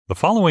The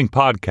following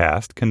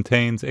podcast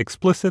contains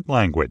explicit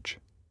language.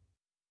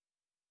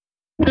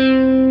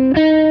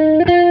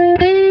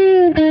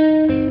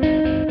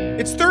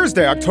 It's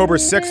Thursday, October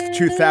 6th,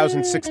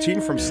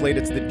 2016. From Slate,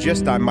 it's The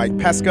Gist. I'm Mike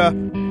Pesca.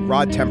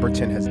 Rod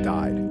Temperton has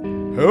died.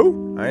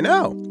 Who? I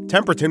know.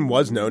 Temperton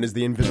was known as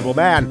the Invisible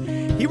Man.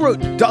 He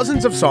wrote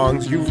dozens of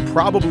songs you've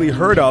probably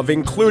heard of,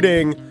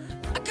 including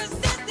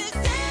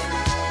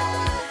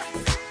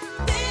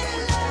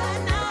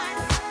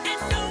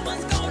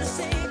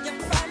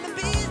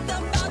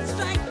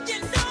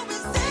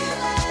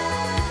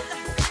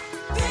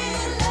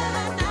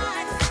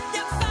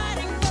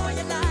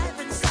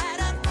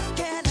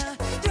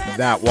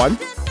that one.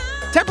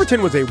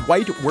 Temperton was a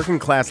white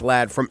working-class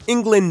lad from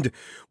England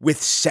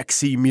with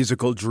sexy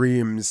musical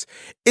dreams.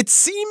 It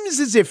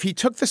seems as if he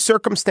took the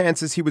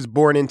circumstances he was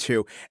born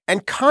into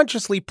and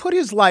consciously put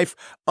his life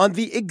on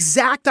the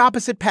exact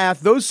opposite path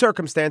those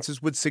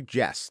circumstances would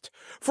suggest.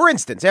 For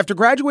instance, after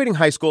graduating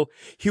high school,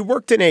 he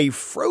worked in a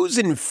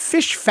frozen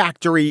fish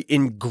factory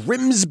in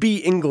Grimsby,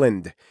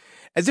 England.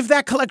 As if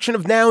that collection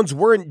of nouns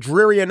weren't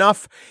dreary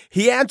enough,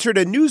 he answered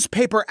a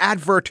newspaper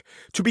advert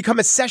to become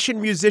a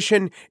session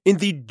musician in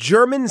the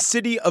German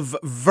city of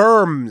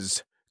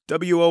Worms,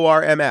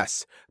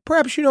 W-O-R-M-S.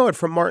 Perhaps you know it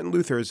from Martin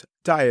Luther's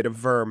Diet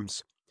of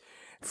Worms.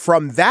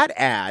 From that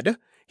ad,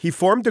 he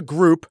formed a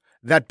group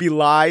that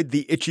belied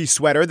the itchy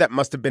sweater that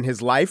must have been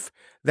his life.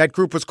 That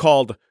group was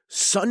called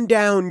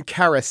Sundown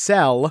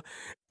Carousel,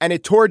 and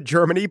it toured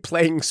Germany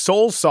playing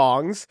soul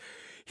songs.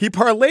 He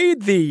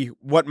parlayed the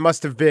what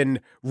must have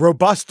been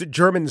robust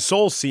German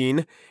soul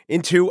scene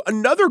into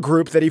another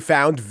group that he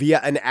found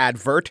via an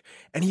advert,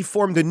 and he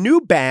formed a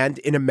new band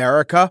in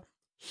America,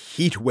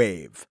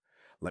 Heatwave.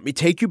 Let me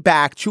take you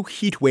back to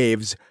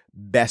Heatwave's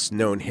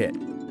best-known hit.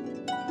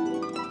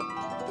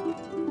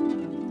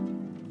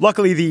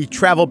 Luckily, the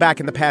travel back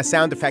in the past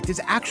sound effect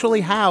is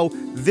actually how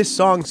this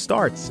song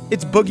starts.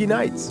 It's Boogie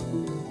Nights.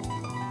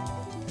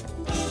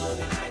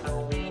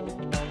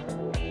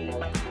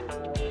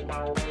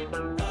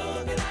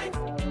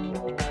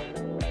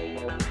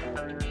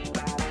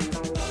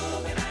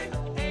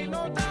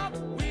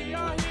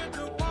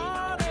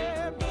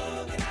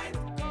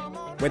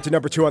 Went to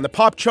number 2 on the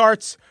pop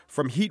charts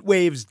from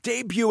Heatwave's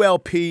debut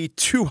LP,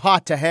 Too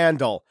Hot to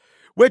Handle,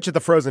 which at the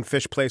frozen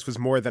fish place was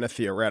more than a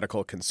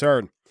theoretical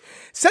concern.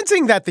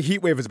 Sensing that the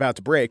Heatwave was about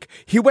to break,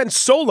 he went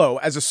solo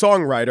as a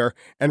songwriter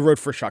and wrote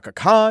for Chaka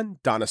Khan,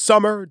 Donna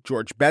Summer,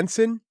 George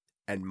Benson,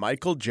 and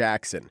Michael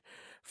Jackson.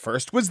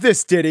 First was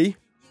this ditty.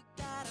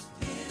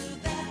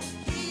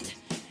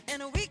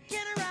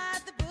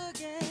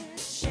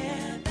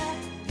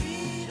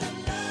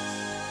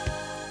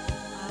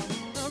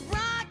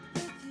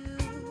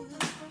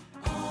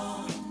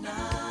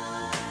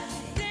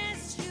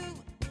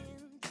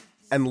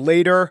 And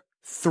later,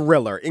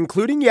 Thriller,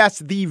 including, yes,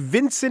 the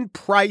Vincent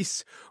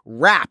Price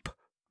rap,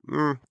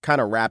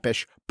 kind of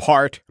rappish,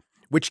 part,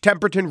 which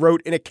Temperton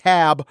wrote in a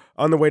cab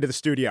on the way to the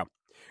studio.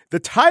 The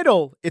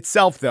title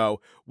itself,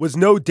 though, was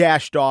no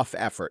dashed-off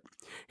effort.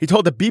 He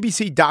told a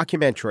BBC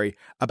documentary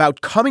about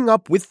coming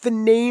up with the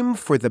name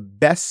for the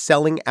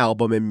best-selling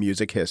album in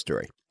music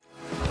history.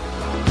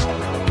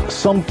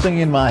 Something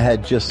in my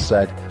head just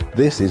said,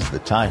 this is the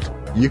title.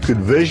 You could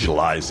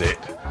visualize it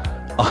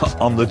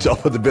on the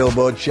top of the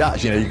Billboard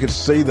charts. You know, you could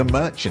see the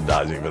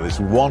merchandising for this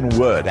one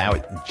word, how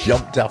it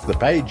jumped off the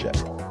page.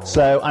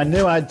 So I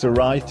knew I had to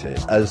write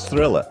it as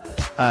Thriller.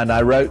 And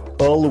I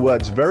wrote all the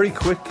words very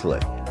quickly,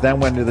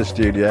 then went to the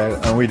studio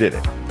and we did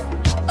it.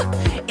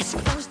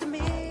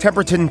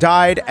 Temperton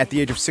died at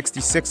the age of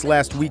 66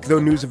 last week,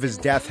 though news of his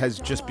death has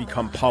just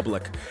become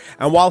public.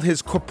 And while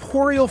his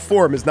corporeal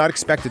form is not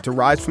expected to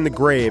rise from the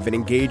grave and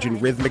engage in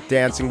rhythmic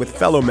dancing with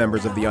fellow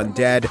members of the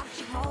undead,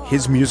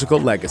 his musical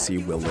legacy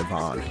will live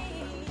on.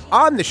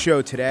 On the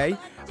show today,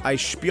 I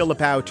spiel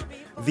about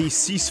the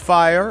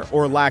ceasefire,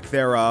 or lack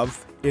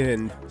thereof,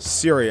 in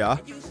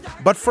Syria.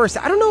 But first,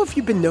 I don't know if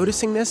you've been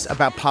noticing this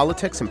about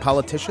politics and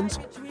politicians.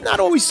 Not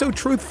always so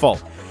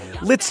truthful.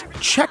 Let's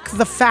check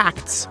the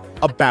facts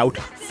about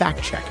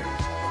fact-checking.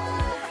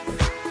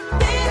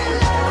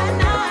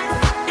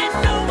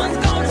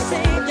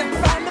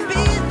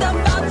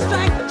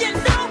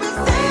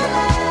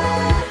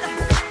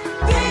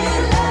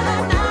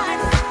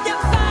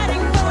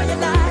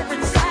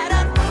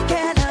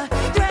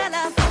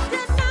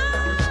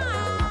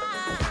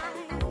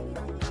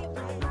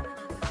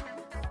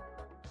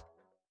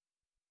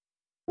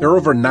 There are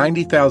over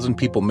 90,000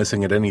 people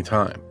missing at any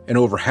time, and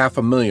over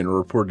 500,000 are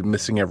reported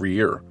missing every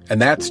year.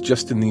 And that's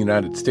just in the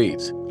United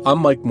States. I'm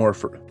Mike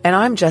Morford. And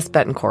I'm Jess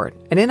Betancourt.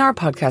 And in our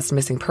podcast,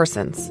 Missing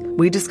Persons,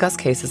 we discuss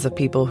cases of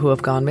people who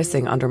have gone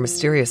missing under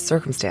mysterious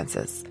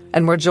circumstances.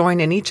 And we're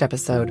joined in each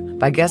episode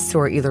by guests who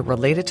are either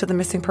related to the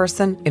missing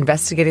person,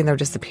 investigating their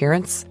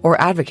disappearance, or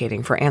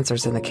advocating for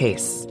answers in the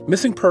case.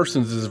 Missing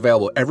Persons is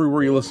available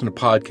everywhere you listen to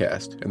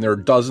podcasts, and there are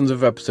dozens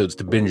of episodes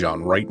to binge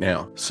on right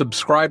now.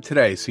 Subscribe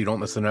today so you don't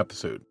miss an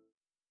episode.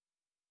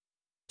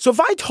 So if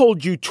I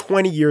told you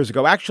 20 years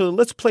ago, actually,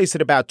 let's place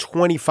it about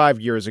 25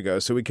 years ago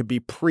so we could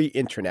be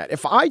pre-internet.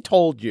 If I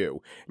told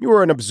you, you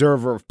were an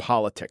observer of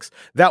politics,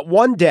 that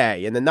one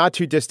day in the not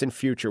too distant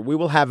future, we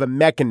will have a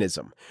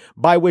mechanism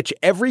by which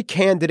every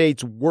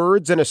candidate's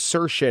words and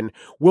assertion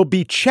will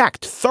be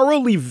checked,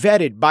 thoroughly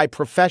vetted by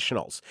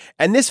professionals.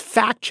 And this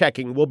fact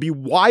checking will be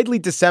widely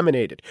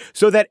disseminated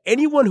so that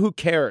anyone who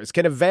cares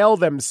can avail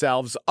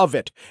themselves of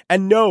it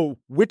and know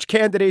which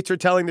candidates are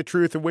telling the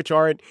truth and which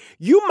aren't.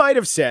 You might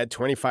have said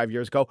 25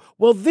 years ago,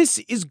 well, this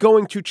is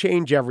going to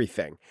change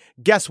everything.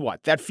 Guess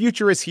what? That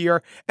future is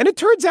here, and it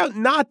turns out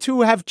not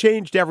to have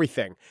changed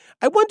everything.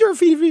 I wonder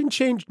if it even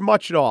changed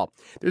much at all.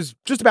 There's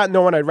just about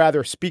no one I'd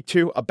rather speak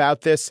to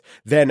about this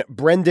than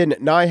Brendan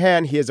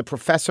Nyhan. He is a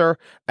professor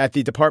at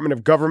the Department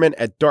of Government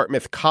at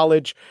Dartmouth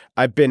College.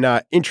 I've been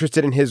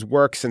interested in his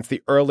work since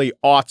the early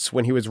aughts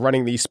when he was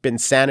running the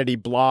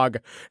Spinsanity blog.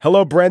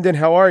 Hello, Brendan.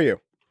 How are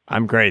you?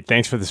 I'm great.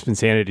 Thanks for the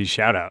Spinsanity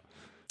shout out.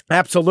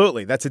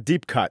 Absolutely. That's a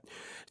deep cut.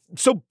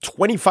 So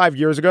 25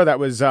 years ago, that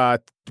was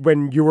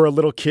when you were a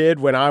little kid,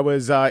 when I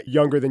was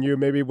younger than you,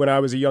 maybe when I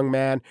was a young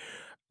man.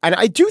 And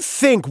I do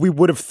think we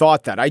would have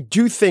thought that. I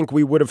do think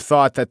we would have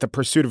thought that the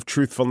pursuit of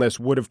truthfulness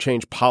would have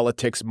changed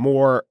politics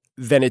more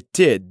than it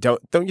did. Don't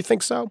you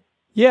think so?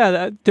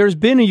 Yeah, there's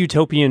been a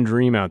utopian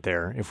dream out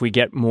there. If we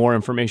get more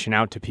information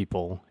out to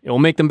people, it will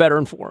make them better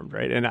informed,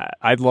 right? And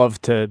I'd love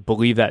to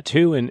believe that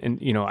too.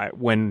 And you know,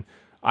 when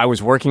I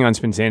was working on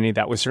Spinsanity,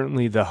 that was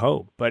certainly the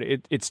hope. But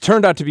it's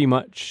turned out to be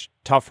much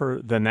tougher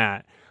than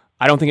that.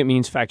 I don't think it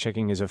means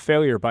fact-checking is a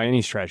failure by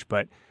any stretch,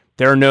 but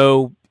there are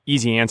no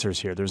easy answers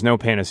here. There's no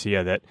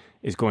panacea that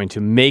is going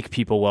to make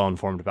people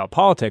well-informed about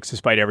politics,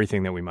 despite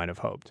everything that we might have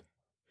hoped.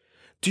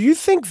 Do you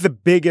think the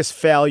biggest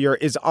failure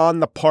is on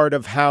the part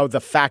of how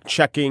the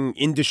fact-checking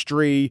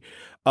industry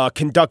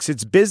conducts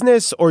its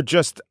business, or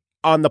just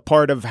on the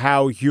part of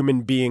how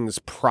human beings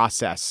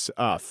process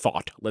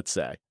thought, let's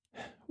say?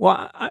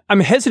 Well,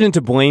 I'm hesitant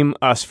to blame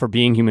us for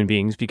being human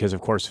beings because,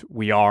 of course,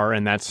 we are,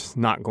 and that's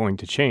not going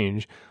to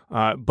change.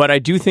 But I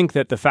do think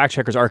that the fact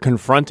checkers are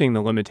confronting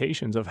the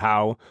limitations of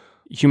how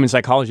human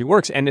psychology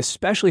works, and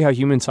especially how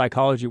human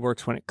psychology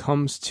works when it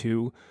comes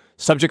to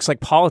subjects like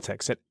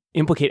politics that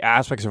implicate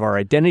aspects of our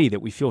identity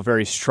that we feel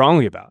very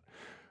strongly about.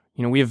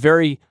 You know, we have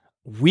very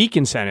weak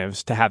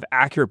incentives to have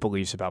accurate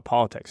beliefs about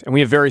politics, and we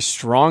have very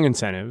strong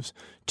incentives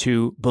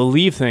to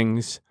believe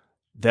things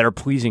that are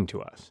pleasing to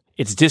us.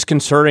 It's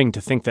disconcerting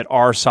to think that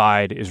our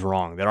side is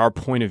wrong, that our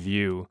point of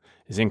view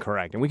is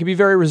incorrect. And we can be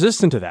very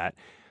resistant to that.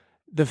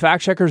 The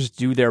fact checkers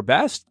do their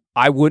best.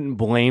 I wouldn't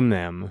blame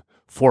them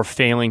for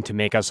failing to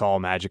make us all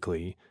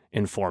magically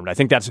informed. I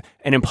think that's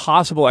an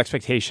impossible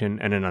expectation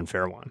and an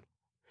unfair one.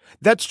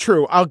 That's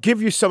true. I'll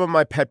give you some of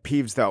my pet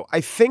peeves, though. I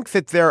think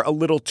that they're a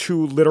little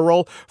too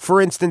literal.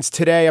 For instance,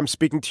 today I'm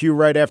speaking to you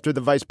right after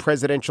the vice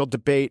presidential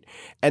debate,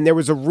 and there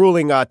was a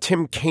ruling.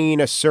 Tim Kaine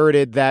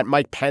asserted that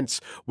Mike Pence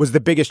was the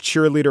biggest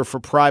cheerleader for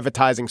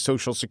privatizing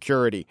Social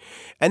Security.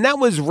 And that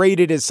was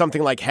rated as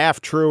something like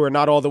half true or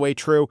not all the way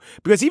true,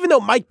 because even though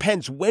Mike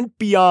Pence went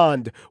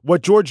beyond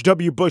what George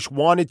W. Bush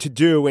wanted to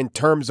do in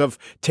terms of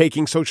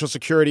taking Social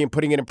Security and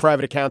putting it in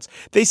private accounts,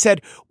 they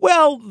said,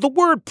 well, the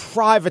word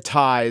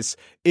privatize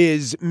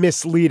is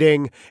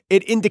misleading.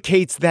 It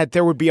indicates that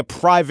there would be a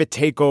private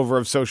takeover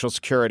of Social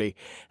Security.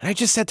 And I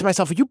just said to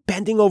myself, are you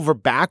bending over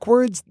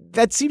backwards?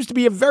 That seems to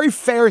be a very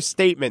fair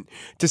statement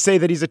to say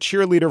that he's a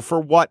cheerleader for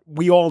what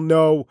we all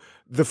know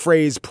the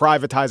phrase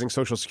privatizing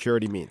Social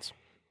Security means.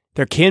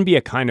 There can be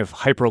a kind of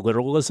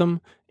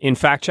hyperliteralism in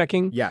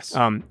fact-checking. Yes.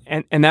 And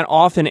that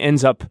often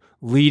ends up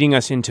leading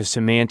us into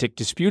semantic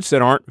disputes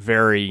that aren't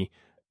very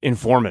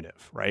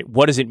informative, right?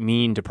 What does it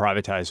mean to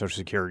privatize Social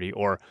Security?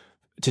 Or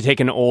to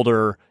take an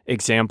older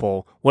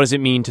example, what does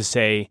it mean to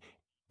say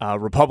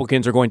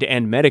Republicans are going to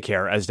end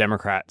Medicare, as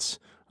Democrats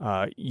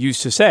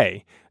used to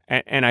say?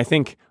 And I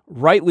think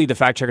rightly the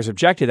fact checkers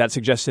objected. That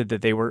suggested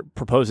that they were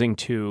proposing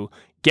to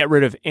get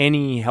rid of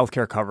any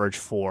healthcare coverage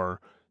for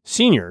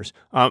seniors.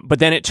 But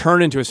then it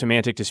turned into a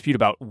semantic dispute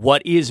about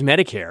what is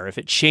Medicare. If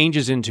it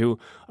changes into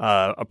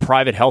a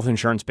private health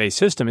insurance-based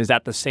system, is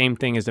that the same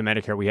thing as the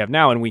Medicare we have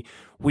now? And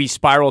we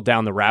spiraled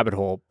down the rabbit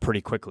hole pretty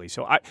quickly.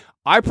 So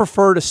I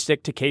prefer to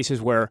stick to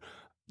cases where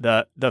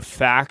the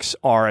facts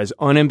are as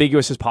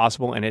unambiguous as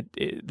possible, and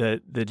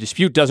the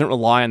dispute doesn't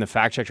rely on the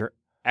fact checker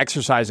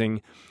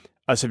exercising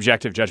a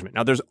subjective judgment.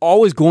 Now, there's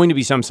always going to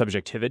be some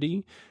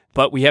subjectivity,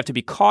 but we have to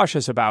be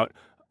cautious about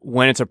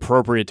when it's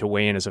appropriate to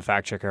weigh in as a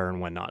fact checker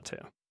and when not to.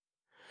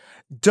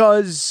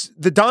 Does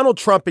the Donald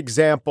Trump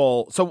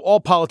example, so all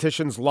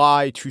politicians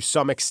lie to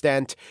some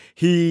extent.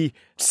 He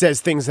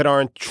says things that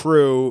aren't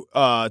true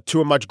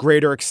to a much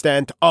greater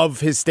extent of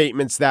his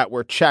statements that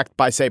were checked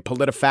by, say,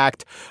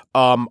 PolitiFact.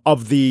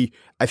 Of the,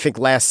 I think,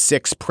 last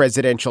 6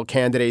 presidential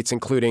candidates,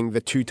 including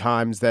the 2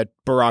 times that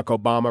Barack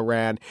Obama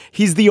ran,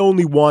 he's the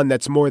only one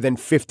that's more than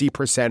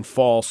 50%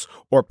 false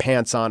or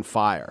pants on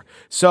fire.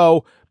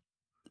 So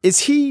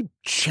is he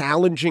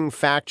challenging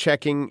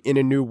fact-checking in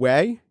a new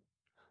way?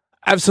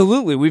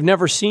 Absolutely. We've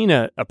never seen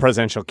a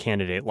presidential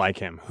candidate like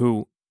him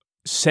who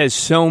says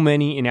so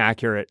many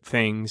inaccurate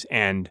things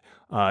and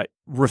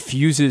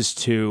refuses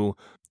to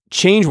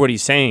change what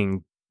he's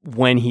saying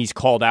when he's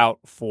called out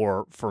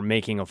for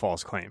making a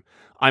false claim.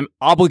 I'm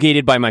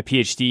obligated by my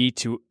PhD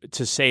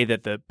to say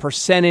that the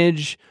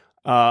percentage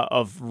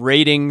of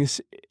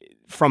ratings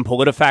from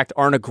PolitiFact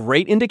aren't a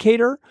great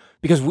indicator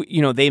because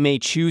they may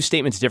choose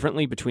statements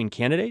differently between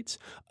candidates.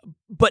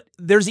 But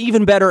there's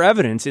even better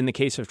evidence in the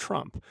case of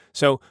Trump.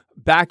 So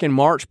back in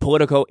March,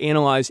 Politico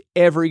analyzed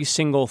every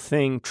single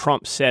thing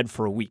Trump said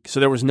for a week.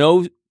 So there was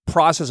no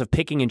process of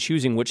picking and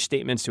choosing which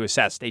statements to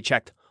assess. They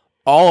checked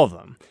all of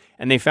them,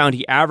 and they found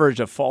he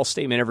averaged a false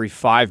statement every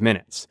 5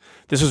 minutes.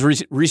 This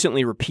was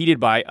recently repeated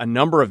by a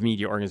number of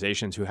media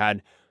organizations who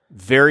had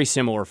very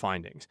similar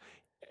findings.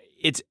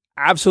 It's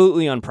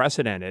absolutely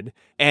unprecedented,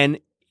 and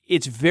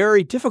it's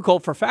very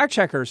difficult for fact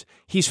checkers.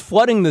 He's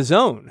flooding the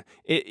zone.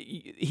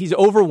 He's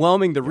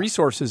overwhelming the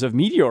resources of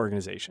media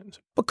organizations.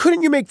 But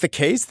couldn't you make the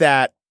case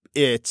that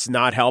it's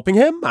not helping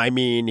him? I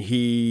mean,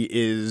 he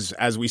is,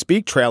 as we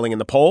speak, trailing in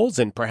the polls,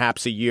 and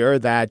perhaps a year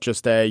that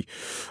just a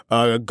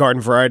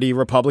garden variety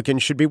Republican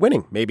should be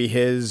winning. Maybe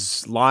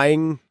his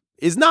lying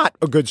is not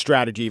a good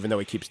strategy, even though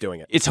he keeps doing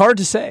it. It's hard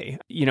to say.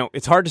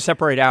 It's hard to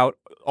separate out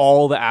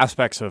all the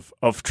aspects of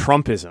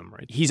Trumpism,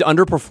 right? He's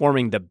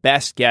underperforming the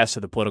best guess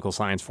of the political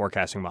science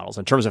forecasting models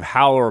in terms of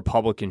how a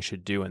Republican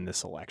should do in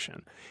this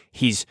election.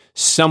 He's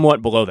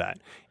somewhat below that.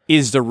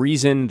 Is the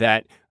reason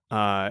for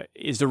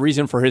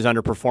his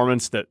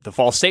underperformance the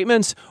false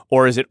statements,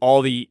 or is it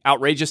all the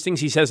outrageous things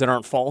he says that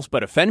aren't false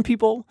but offend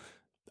people?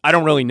 I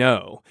don't really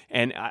know,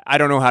 and I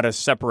don't know how to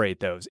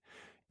separate those.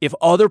 If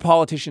other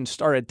politicians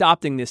start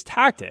adopting this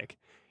tactic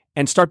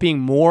and start being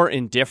more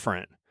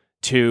indifferent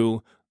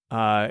to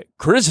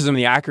criticism of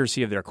the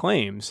accuracy of their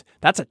claims,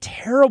 that's a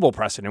terrible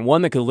precedent,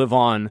 one that could live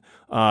on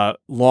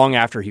long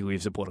after he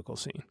leaves the political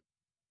scene.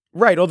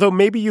 Right, although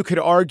maybe you could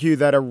argue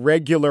that a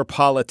regular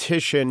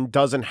politician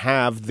doesn't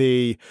have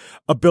the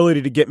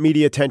ability to get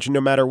media attention no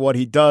matter what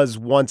he does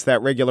once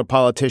that regular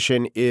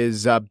politician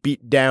is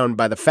beat down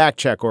by the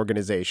fact-check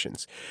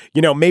organizations.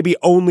 Maybe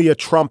only a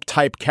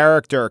Trump-type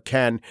character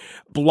can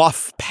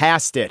bluff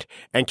past it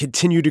and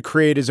continue to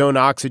create his own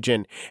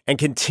oxygen and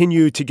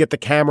continue to get the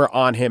camera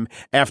on him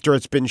after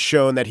it's been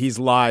shown that he's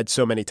lied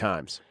so many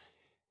times.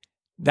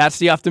 That's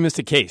the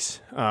optimistic case.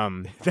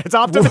 That's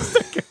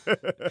optimistic.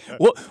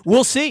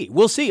 We'll see.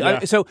 Yeah.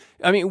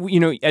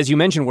 As you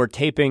mentioned, we're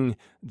taping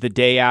the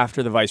day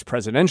after the vice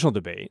presidential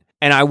debate.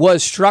 And I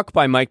was struck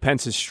by Mike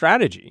Pence's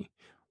strategy,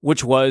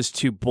 which was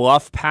to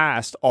bluff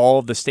past all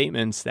of the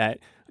statements that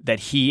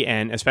he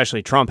and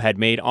especially Trump had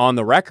made on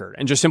the record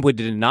and just simply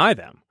to deny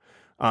them.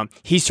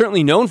 He's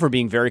certainly known for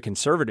being very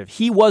conservative.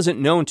 He wasn't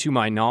known, to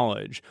my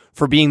knowledge,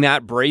 for being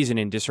that brazen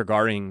in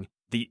disregarding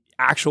the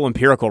actual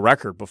empirical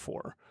record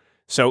before.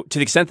 So to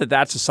the extent that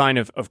that's a sign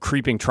of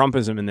creeping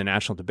Trumpism in the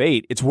national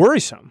debate, it's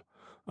worrisome.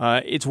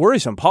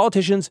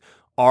 Politicians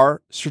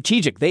are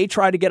strategic. They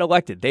try to get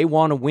elected. They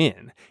want to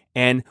win.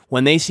 And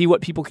when they see what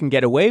people can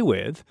get away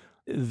with,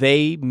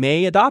 they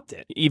may adopt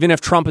it. Even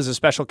if Trump is a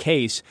special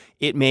case,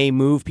 it may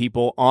move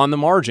people on the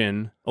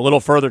margin a little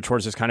further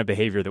towards this kind of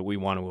behavior that we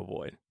want to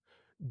avoid.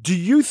 Do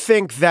you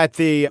think that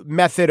the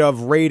method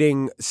of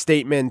rating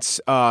statements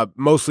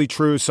mostly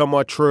true,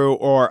 somewhat true,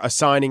 or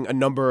assigning a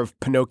number of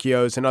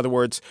Pinocchios, in other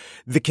words,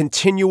 the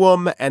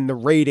continuum and the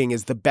rating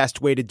is the best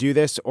way to do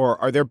this, or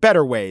are there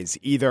better ways,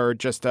 either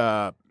just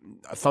a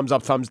thumbs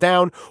up, thumbs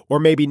down,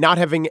 or maybe not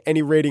having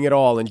any rating at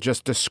all and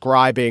just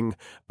describing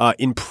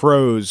in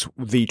prose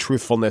the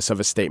truthfulness of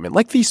a statement,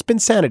 like the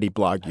Spinsanity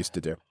blog used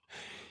to do?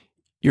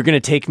 You're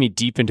going to take me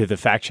deep into the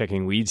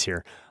fact-checking weeds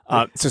here.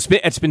 At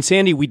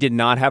Spinsanity, we did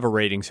not have a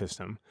rating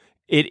system.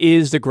 It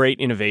is the great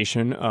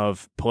innovation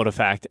of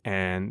PolitiFact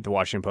and the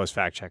Washington Post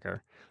Fact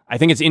Checker. I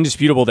think it's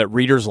indisputable that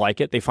readers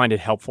like it. They find it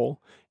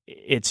helpful.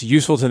 It's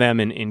useful to them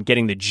in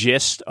getting the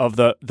gist of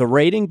the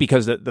rating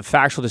because the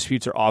factual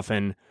disputes are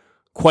often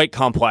quite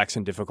complex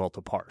and difficult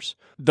to parse.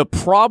 The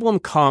problem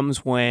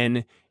comes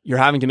when you're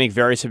having to make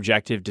very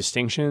subjective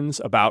distinctions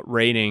about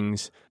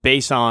ratings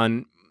based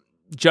on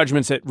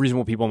judgments that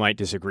reasonable people might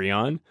disagree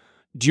on.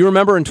 Do you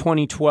remember in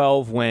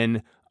 2012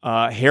 when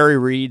Harry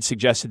Reid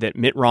suggested that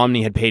Mitt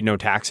Romney had paid no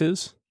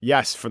taxes?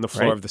 Yes, from the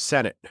floor of the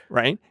Senate.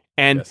 Right.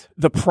 And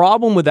the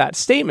problem with that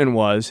statement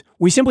was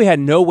we simply had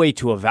no way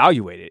to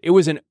evaluate it. It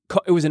was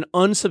an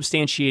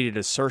unsubstantiated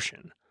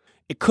assertion.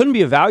 It couldn't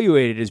be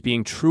evaluated as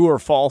being true or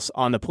false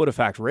on the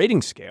PolitiFact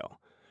rating scale,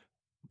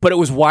 but it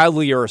was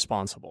wildly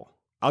irresponsible.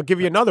 I'll give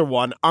you another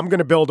one. I'm going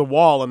to build a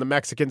wall and the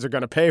Mexicans are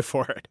going to pay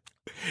for it.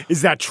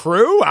 Is that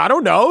true? I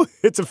don't know.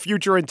 It's a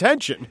future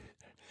intention.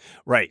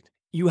 Right.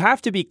 You have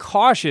to be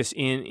cautious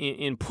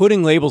in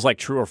putting labels like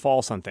true or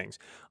false on things.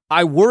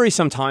 I worry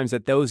sometimes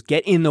that those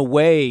get in the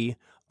way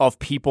of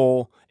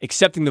people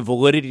accepting the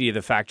validity of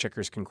the fact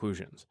checker's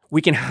conclusions.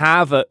 We can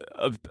have a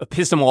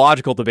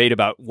epistemological debate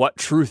about what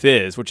truth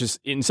is, which is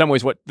in some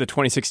ways what the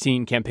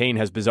 2016 campaign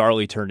has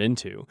bizarrely turned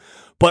into.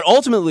 But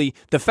ultimately,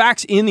 the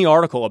facts in the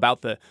article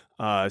about the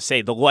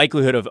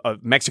likelihood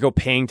of Mexico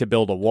paying to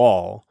build a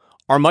wall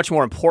are much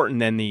more important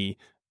than the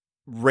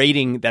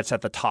rating that's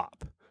at the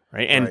top,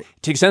 right? And to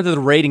the extent that the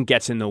rating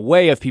gets in the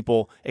way of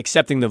people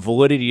accepting the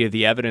validity of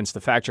the evidence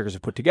the fact checkers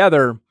have put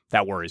together,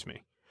 that worries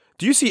me.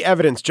 Do you see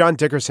evidence? John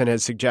Dickerson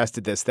has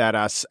suggested this, that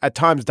at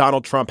times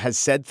Donald Trump has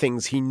said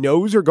things he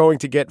knows are going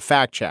to get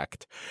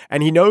fact-checked,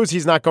 and he knows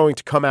he's not going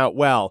to come out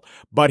well,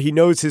 but he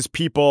knows his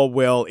people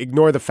will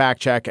ignore the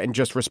fact-check and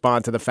just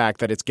respond to the fact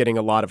that it's getting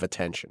a lot of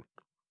attention.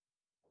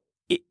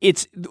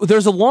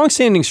 There's a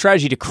long-standing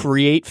strategy to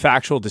create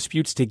factual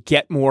disputes to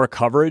get more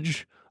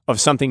coverage of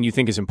something you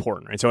think is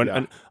important, right? So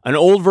an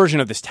old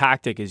version of this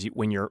tactic is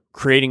when you're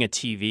creating a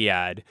TV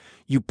ad,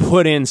 you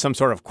put in some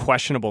sort of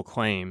questionable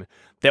claim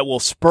that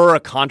will spur a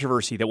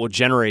controversy that will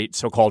generate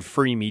so-called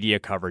free media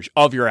coverage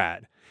of your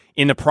ad.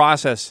 In the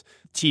process,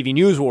 TV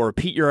news will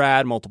repeat your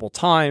ad multiple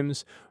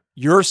times.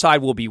 Your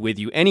side will be with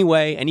you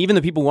anyway, and even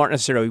the people who aren't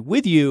necessarily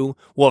with you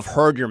will have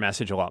heard your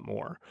message a lot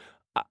more.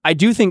 I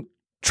do think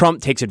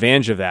Trump takes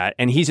advantage of that,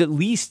 and he's at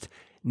least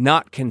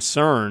not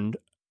concerned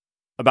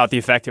about the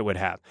effect it would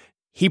have.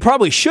 He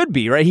probably should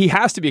be, right? He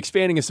has to be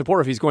expanding his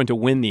support if he's going to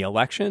win the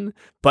election,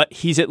 but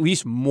he's at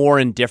least more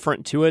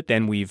indifferent to it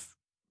than we've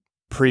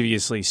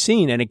previously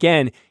seen. And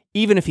again,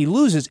 even if he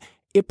loses,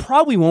 it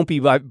probably won't be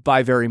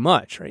by very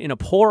much, right? In a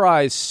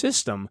polarized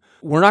system,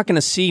 we're not going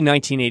to see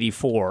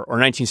 1984 or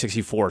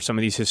 1964, some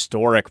of these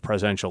historic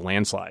presidential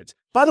landslides.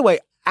 By the way,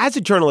 as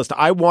a journalist,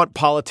 I want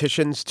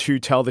politicians to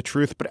tell the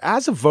truth, but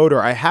as a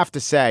voter, I have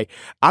to say,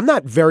 I'm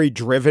not very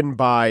driven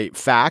by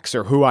facts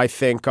or who I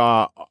think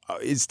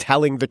is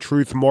telling the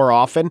truth more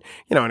often.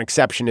 You know, an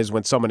exception is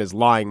when someone is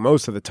lying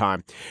most of the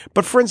time.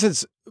 But for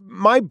instance,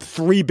 my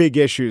three big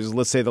issues,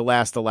 let's say the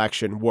last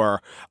election, were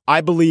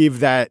I believe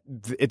that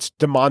it's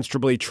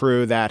demonstrably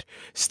true that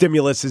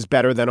stimulus is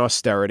better than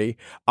austerity.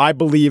 I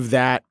believe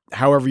that,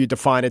 however you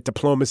define it,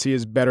 diplomacy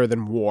is better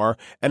than war.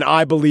 And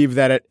I believe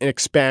that an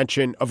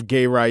expansion of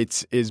gay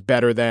rights is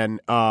better than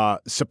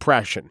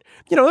suppression.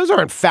 You know, those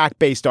aren't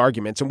fact-based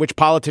arguments, in which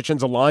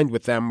politicians aligned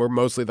with them were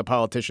mostly the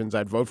politicians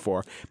I'd vote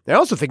for. I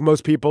also think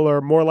most people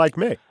are more like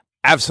me.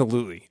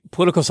 Absolutely.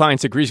 Political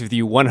science agrees with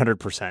you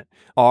 100%.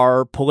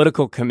 Our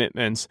political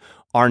commitments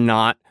are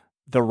not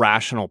the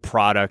rational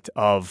product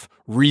of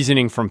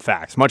reasoning from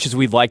facts, much as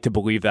we'd like to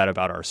believe that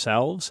about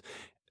ourselves.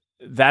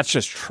 That's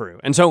just true.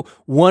 And so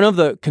one of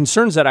the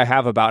concerns that I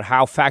have about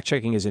how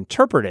fact-checking is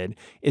interpreted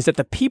is that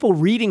the people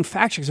reading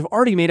fact checks have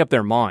already made up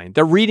their mind.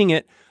 They're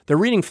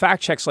reading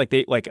fact checks like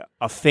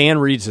a fan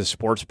reads a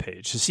sports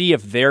page to see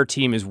if their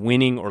team is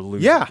winning or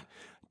losing. Yeah.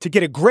 To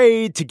get a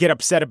grade, to get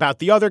upset about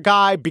the other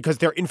guy because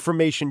they're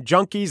information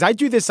junkies. I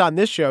do this on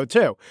this show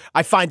too.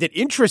 I find it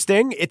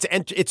interesting.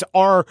 It's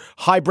our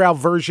highbrow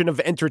version of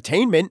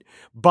entertainment,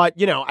 but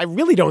you know, I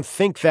really don't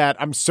think that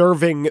I'm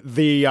serving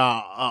the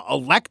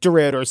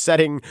electorate or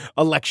setting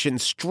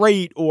elections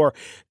straight or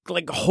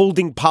like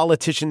holding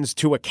politicians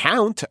to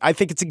account. I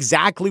think it's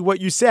exactly what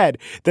you said,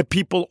 that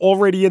people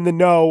already in the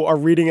know are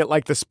reading it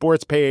like the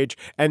sports page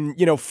and,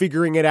 you know,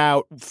 figuring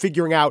out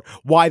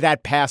why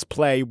that pass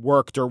play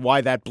worked or why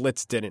that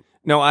blitz didn't.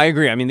 No, I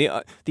agree. I mean,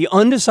 the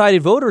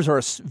undecided voters are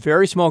a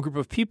very small group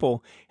of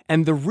people.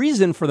 And the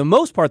reason, for the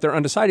most part, they're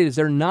undecided is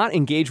they're not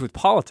engaged with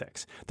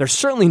politics. They're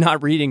certainly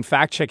not reading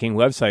fact-checking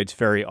websites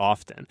very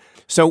often.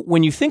 So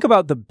when you think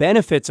about the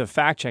benefits of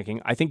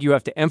fact-checking, I think you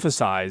have to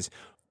emphasize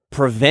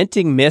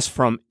preventing myths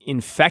from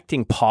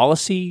infecting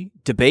policy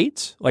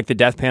debates, like the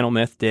death panel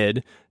myth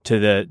did to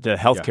the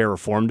healthcare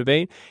reform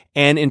debate,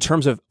 and in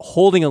terms of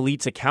holding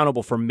elites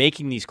accountable for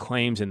making these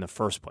claims in the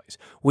first place.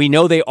 We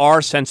know they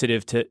are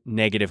sensitive to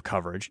negative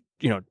coverage.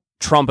 You know,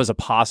 Trump is a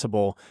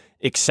possible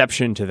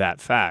exception to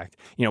that fact.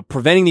 You know,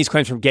 preventing these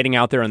claims from getting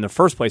out there in the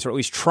first place, or at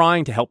least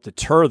trying to help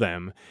deter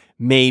them,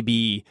 may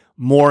be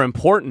more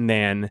important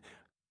than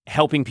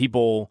helping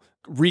people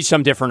reach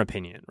some different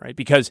opinion, right?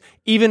 Because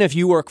even if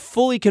you were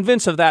fully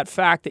convinced of that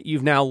fact that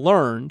you've now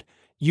learned,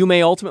 you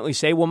may ultimately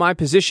say, well, my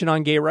position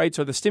on gay rights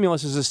or the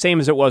stimulus is the same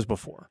as it was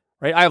before,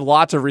 right? I have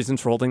lots of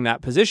reasons for holding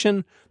that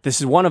position. This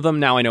is one of them.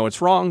 Now I know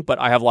it's wrong, but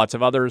I have lots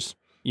of others.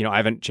 You know, I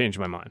haven't changed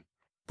my mind.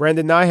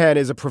 Brandon Nyhan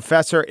is a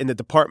professor in the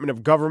Department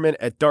of Government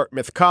at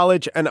Dartmouth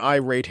College, and I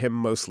rate him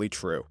mostly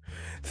true.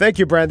 Thank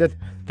you, Brandon.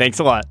 Thanks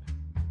a lot.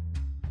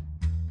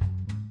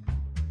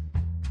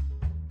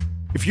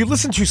 If you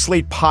listen to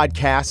Slate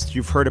podcasts,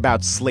 you've heard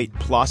about Slate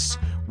Plus,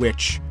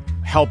 which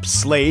helps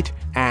Slate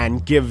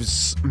and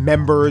gives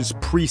members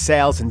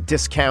pre-sales and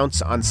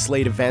discounts on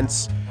Slate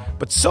events.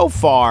 But so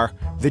far,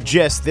 The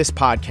Gist, this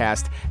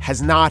podcast,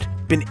 has not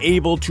been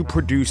able to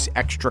produce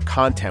extra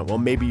content. Well,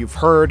 maybe you've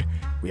heard,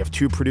 we have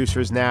 2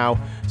 producers now,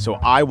 so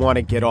I want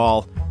to get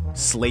all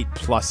Slate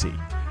Plus-y.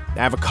 I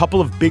have a couple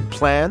of big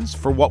plans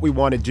for what we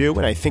want to do,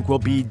 and I think we'll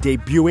be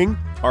debuting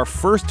our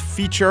first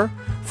feature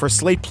for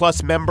Slate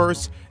Plus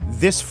members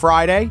this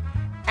Friday.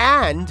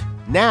 And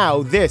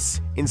now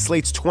this, in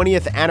Slate's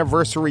 20th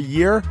anniversary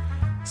year,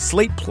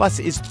 Slate Plus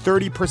is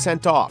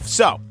 30% off.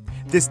 So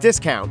this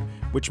discount,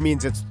 which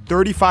means it's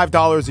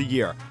 $35 a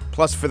year,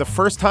 plus for the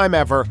first time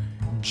ever,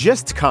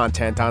 Gist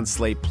content on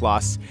Slate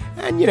Plus,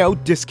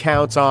 and,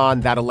 discounts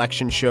on that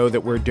election show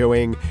that we're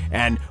doing,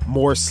 and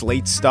more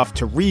Slate stuff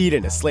to read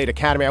in a Slate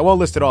Academy. I won't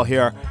list it all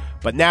here,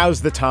 but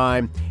now's the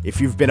time,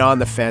 if you've been on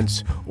the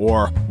fence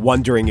or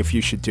wondering if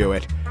you should do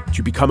it,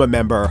 to become a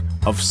member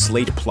of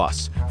Slate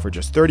Plus for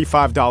just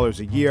 $35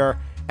 a year.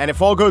 And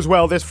if all goes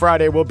well, this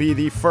Friday will be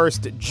the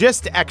first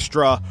Gist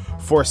Extra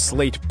for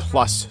Slate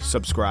Plus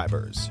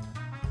subscribers.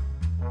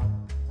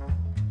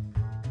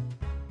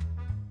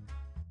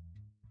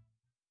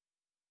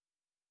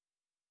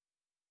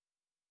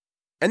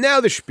 And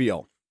now the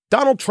spiel.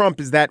 Donald Trump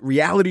is that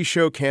reality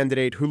show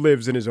candidate who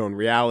lives in his own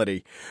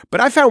reality. But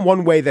I found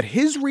one way that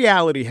his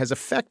reality has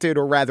affected,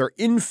 or rather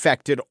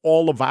infected,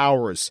 all of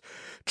ours.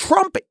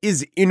 Trump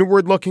is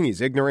inward-looking,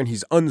 he's ignorant,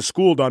 he's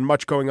unschooled on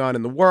much going on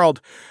in the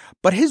world.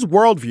 But his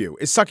worldview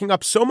is sucking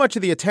up so much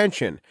of the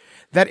attention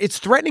that it's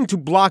threatening to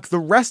block the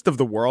rest of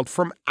the world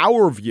from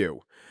our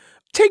view.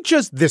 Take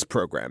just this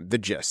program, The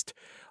Gist.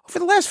 Over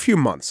the last few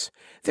months,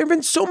 there have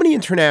been so many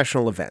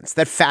international events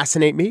that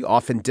fascinate me,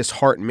 often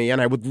dishearten me,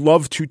 and I would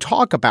love to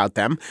talk about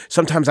them.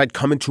 Sometimes I'd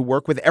come into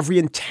work with every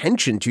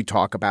intention to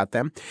talk about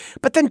them.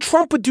 But then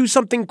Trump would do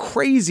something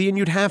crazy and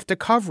you'd have to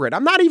cover it.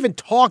 I'm not even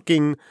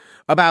talking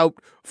about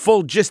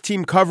full Gist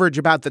team coverage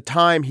about the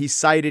time he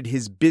cited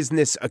his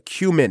business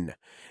acumen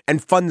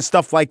and fun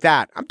stuff like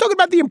that. I'm talking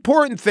about the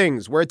important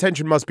things where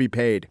attention must be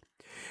paid.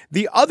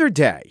 The other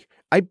day,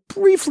 I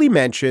briefly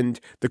mentioned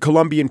the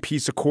Colombian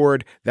peace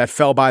accord that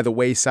fell by the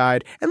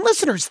wayside, and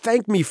listeners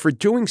thank me for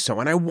doing so,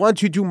 and I want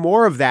to do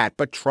more of that,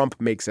 but Trump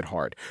makes it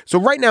hard. So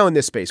right now in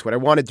this space, what I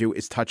want to do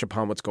is touch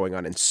upon what's going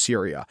on in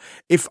Syria,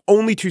 if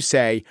only to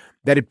say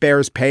that it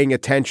bears paying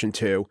attention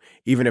to,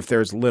 even if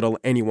there's little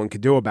anyone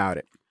could do about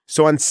it.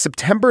 So on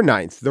September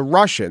 9th, the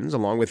Russians,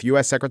 along with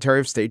U.S.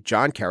 Secretary of State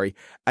John Kerry,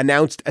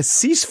 announced a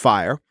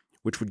ceasefire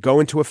which would go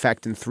into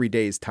effect in 3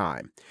 days'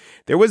 time.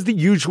 There was the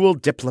usual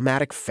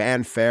diplomatic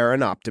fanfare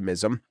and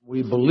optimism.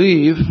 We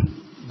believe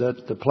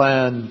that the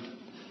plan,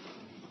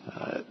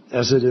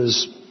 as it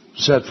is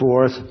set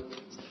forth,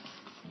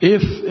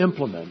 if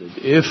implemented,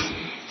 if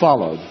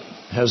followed,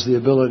 has the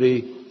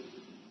ability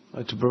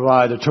to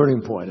provide a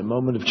turning point, a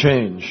moment of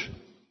change.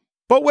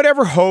 But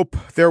whatever hope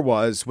there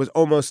was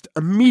almost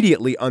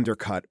immediately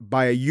undercut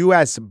by a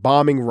U.S.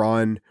 bombing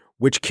run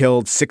which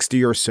killed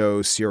 60 or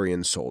so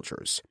Syrian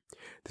soldiers.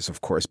 This,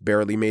 of course,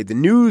 barely made the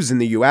news in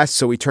the U.S.,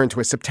 so we turn to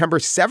a September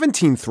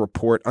 17th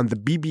report on the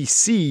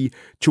BBC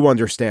to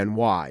understand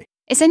why.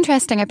 It's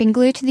interesting. I've been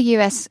glued to the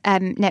US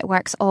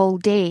networks all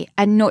day,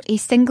 and not a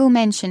single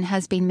mention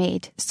has been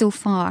made so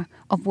far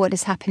of what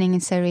is happening in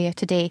Syria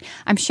today.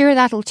 I'm sure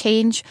that'll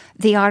change.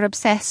 They are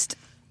obsessed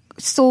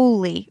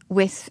solely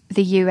with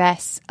the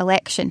US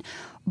election.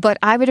 But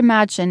I would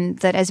imagine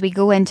that as we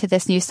go into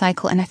this news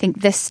cycle, and I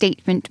think this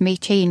statement may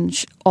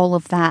change all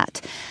of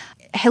that,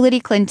 Hillary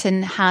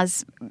Clinton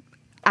has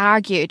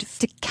argued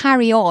to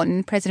carry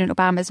on President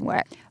Obama's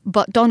work,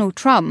 but Donald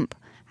Trump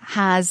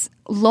has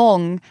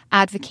long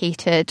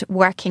advocated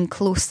working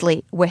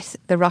closely with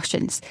the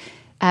Russians,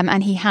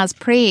 and he has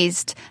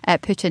praised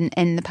Putin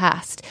in the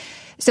past.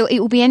 So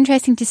it will be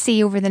interesting to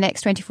see over the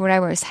next 24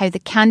 hours how the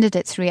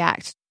candidates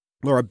react.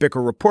 Laura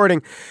Bicker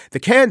reporting, the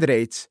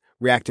candidates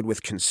reacted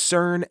with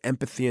concern,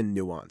 empathy, and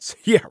nuance.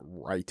 Yeah,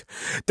 right.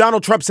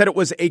 Donald Trump said it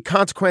was a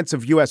consequence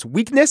of U.S.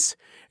 weakness,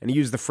 and he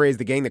used the phrase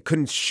the gang that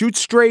couldn't shoot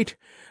straight.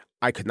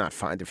 I could not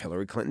find if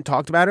Hillary Clinton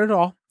talked about it at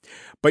all.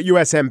 But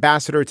U.S.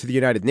 Ambassador to the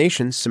United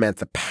Nations,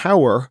 Samantha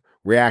Power,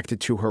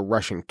 reacted to her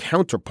Russian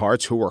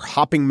counterparts who were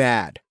hopping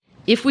mad.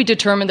 If we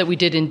determine that we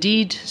did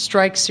indeed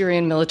strike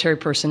Syrian military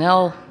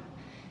personnel,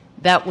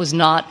 that was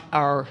not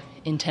our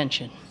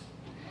intention.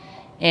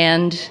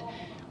 And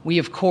we,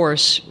 of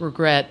course,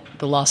 regret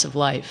the loss of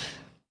life.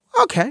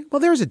 Okay, well,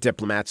 there's a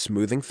diplomat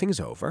smoothing things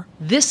over.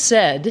 This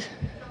said...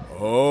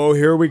 Oh,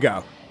 here we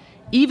go.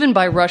 Even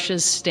by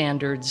Russia's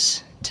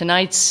standards,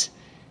 tonight's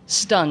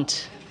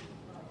stunt,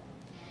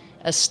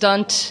 a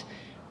stunt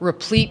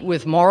replete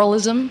with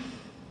moralism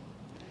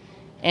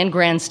and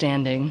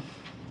grandstanding,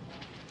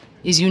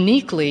 is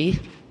uniquely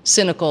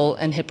cynical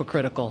and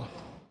hypocritical.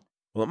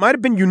 Well, it might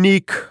have been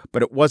unique,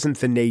 but it wasn't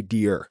the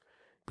nadir.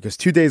 Because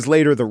 2 days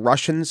later, the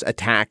Russians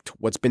attacked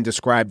what's been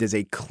described as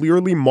a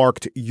clearly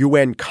marked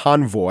UN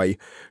convoy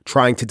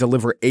trying to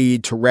deliver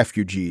aid to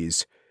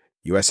refugees.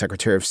 U.S.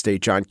 Secretary of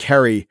State John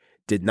Kerry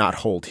did not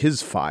hold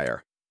his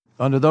fire.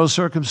 Under those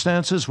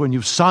circumstances, when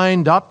you've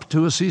signed up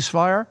to a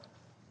ceasefire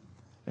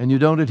and you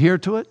don't adhere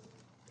to it,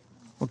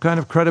 what kind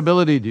of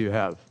credibility do you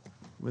have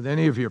with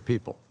any of your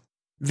people?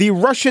 The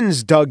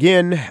Russians dug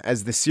in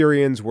as the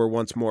Syrians were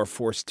once more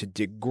forced to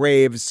dig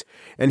graves,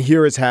 and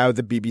here is how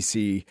the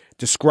BBC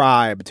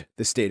described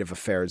the state of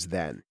affairs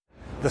then.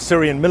 The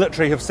Syrian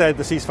military have said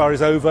the ceasefire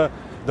is over.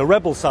 The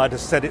rebel side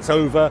has said it's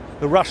over.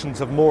 The Russians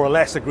have more or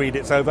less agreed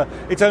it's over.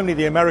 It's only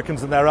the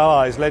Americans and their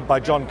allies, led by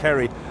John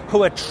Kerry,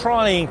 who are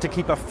trying to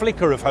keep a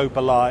flicker of hope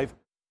alive.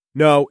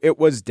 No, it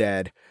was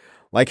dead.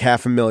 Like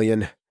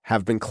 500,000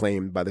 have been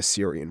claimed by the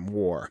Syrian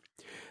war.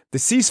 The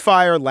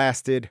ceasefire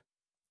lasted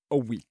a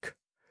week.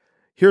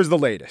 Here's the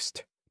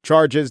latest.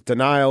 Charges,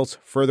 denials,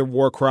 further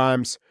war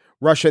crimes.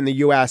 Russia and the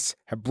U.S.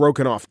 have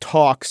broken off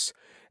talks,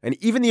 and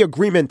even the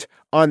agreement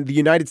on the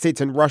United States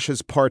and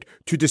Russia's part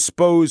to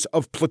dispose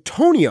of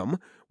plutonium,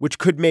 which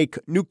could make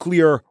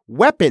nuclear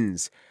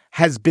weapons,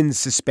 has been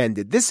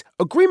suspended. This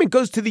agreement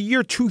goes to the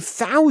year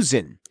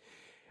 2000.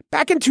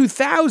 Back in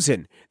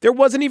 2000, there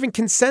wasn't even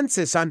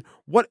consensus on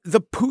what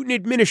the Putin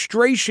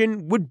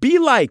administration would be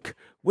like.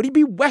 Would he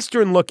be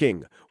Western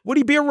looking? Would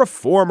he be a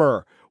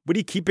reformer? Would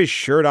he keep his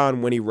shirt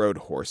on when he rode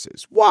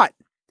horses? What?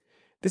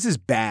 This is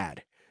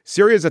bad.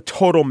 Syria's a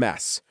total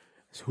mess.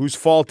 Whose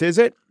fault is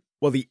it?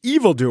 Well, the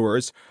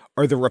evildoers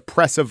are the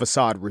repressive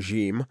Assad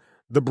regime,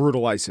 the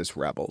brutal ISIS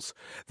rebels,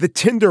 the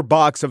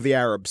tinderbox of the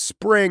Arab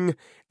Spring,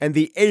 and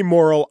the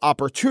amoral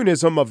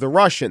opportunism of the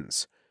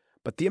Russians.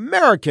 But the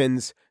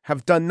Americans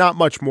have done not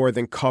much more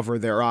than cover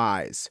their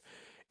eyes.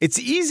 It's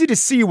easy to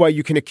see why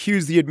you can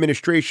accuse the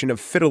administration of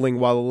fiddling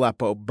while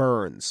Aleppo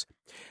burns.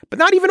 But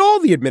not even all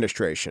the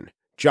administration.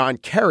 John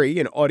Kerry,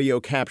 in audio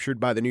captured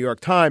by the New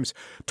York Times,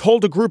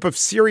 told a group of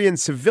Syrian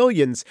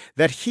civilians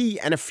that he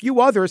and a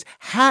few others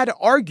had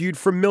argued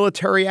for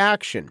military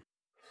action.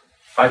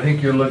 I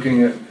think you're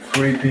looking at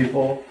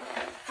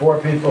 4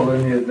 people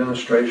in the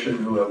administration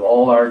who have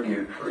all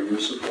argued for your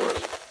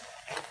support.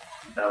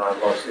 And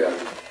I've lost the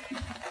argument.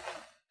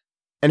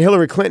 And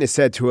Hillary Clinton is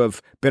said to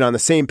have been on the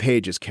same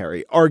page as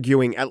Kerry,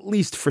 arguing at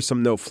least for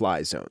some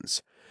no-fly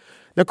zones.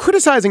 Now,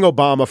 criticizing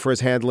Obama for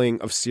his handling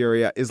of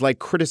Syria is like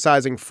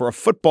criticizing for a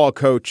football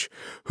coach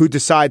who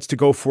decides to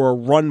go for a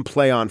run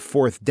play on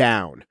 4th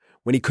down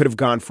when he could have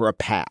gone for a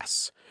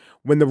pass.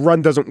 When the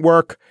run doesn't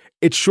work,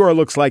 it sure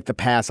looks like the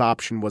pass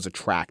option was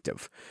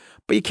attractive.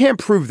 But you can't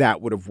prove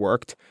that would have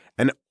worked.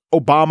 And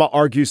Obama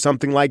argues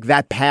something like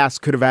that pass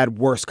could have had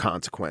worse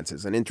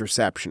consequences, an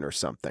interception or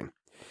something.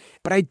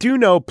 But I do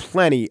know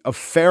plenty of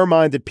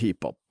fair-minded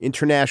people,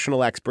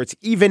 international experts,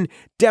 even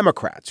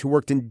Democrats who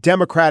worked in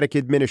Democratic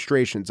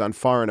administrations on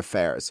foreign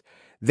affairs.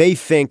 They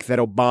think that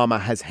Obama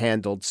has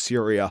handled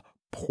Syria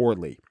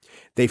poorly.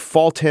 They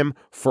fault him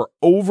for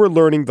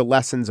overlearning the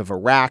lessons of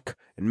Iraq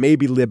and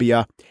maybe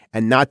Libya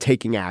and not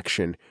taking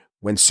action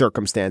when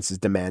circumstances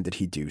demanded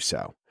he do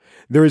so.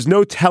 There is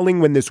no telling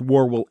when this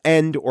war will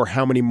end or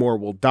how many more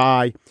will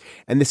die,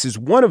 and this is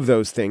one of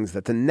those things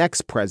that the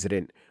next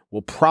president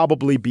will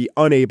probably be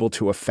unable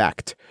to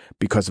affect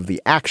because of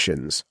the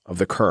actions of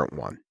the current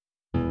one.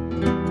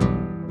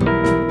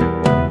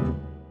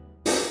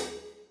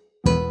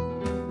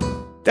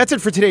 That's it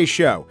for today's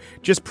show.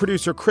 Just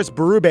producer Chris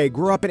Berube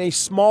grew up in a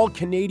small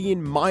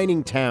Canadian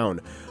mining town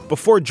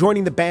before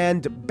joining the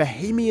band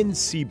Bahamian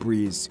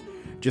Seabreeze.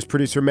 Just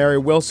producer Mary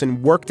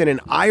Wilson worked in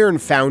an iron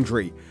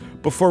foundry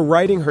before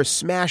writing her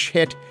smash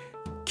hit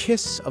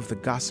Kiss of the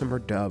Gossamer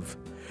Dove.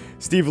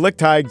 Steve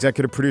Lichtai,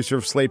 executive producer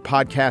of Slate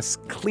Podcast's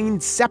Clean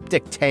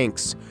Septic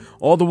Tanks.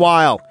 All the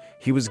while,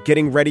 he was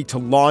getting ready to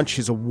launch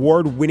his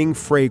award-winning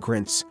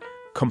fragrance,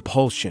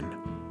 Compulsion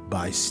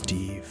by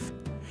Steve.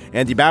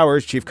 Andy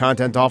Bowers, chief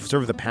content officer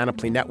of the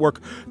Panoply Network,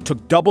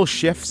 took double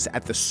shifts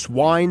at the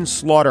swine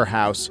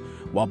slaughterhouse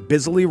while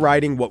busily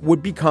writing what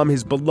would become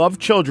his beloved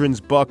children's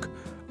book,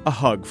 A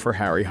Hug for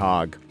Harry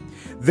Hogg.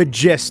 The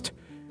gist: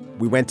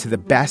 we went to the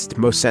best,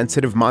 most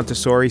sensitive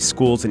Montessori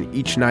schools, and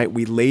each night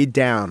we laid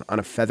down on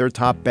a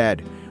feather-top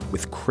bed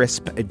with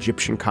crisp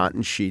Egyptian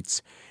cotton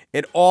sheets.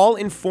 It all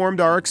informed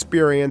our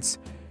experience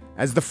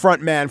as the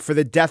frontman for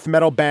the death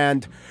metal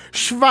band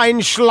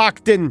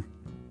Schweinschlachten.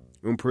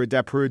 Umperu,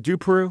 Deperu,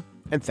 Duperu,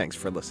 and thanks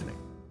for listening.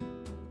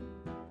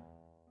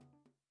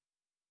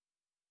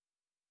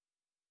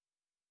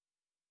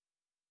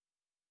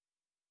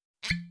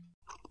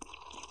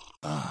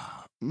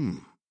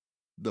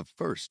 The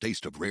first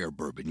taste of rare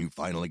bourbon you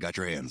finally got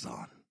your hands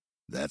on.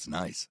 That's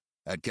nice.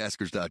 At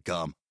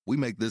Caskers.com, we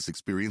make this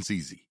experience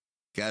easy.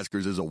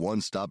 Caskers is a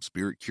one-stop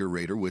spirit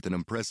curator with an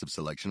impressive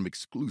selection of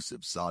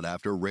exclusive,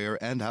 sought-after, rare,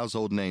 and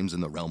household names in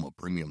the realm of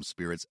premium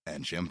spirits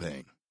and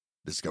champagne.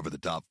 Discover the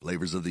top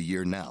flavors of the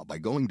year now by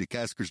going to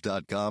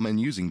Caskers.com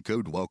and using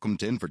code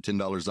WELCOME10 for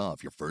 $10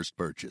 off your first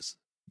purchase.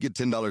 Get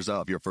 $10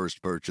 off your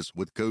first purchase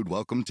with code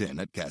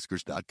WELCOME10 at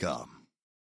Caskers.com.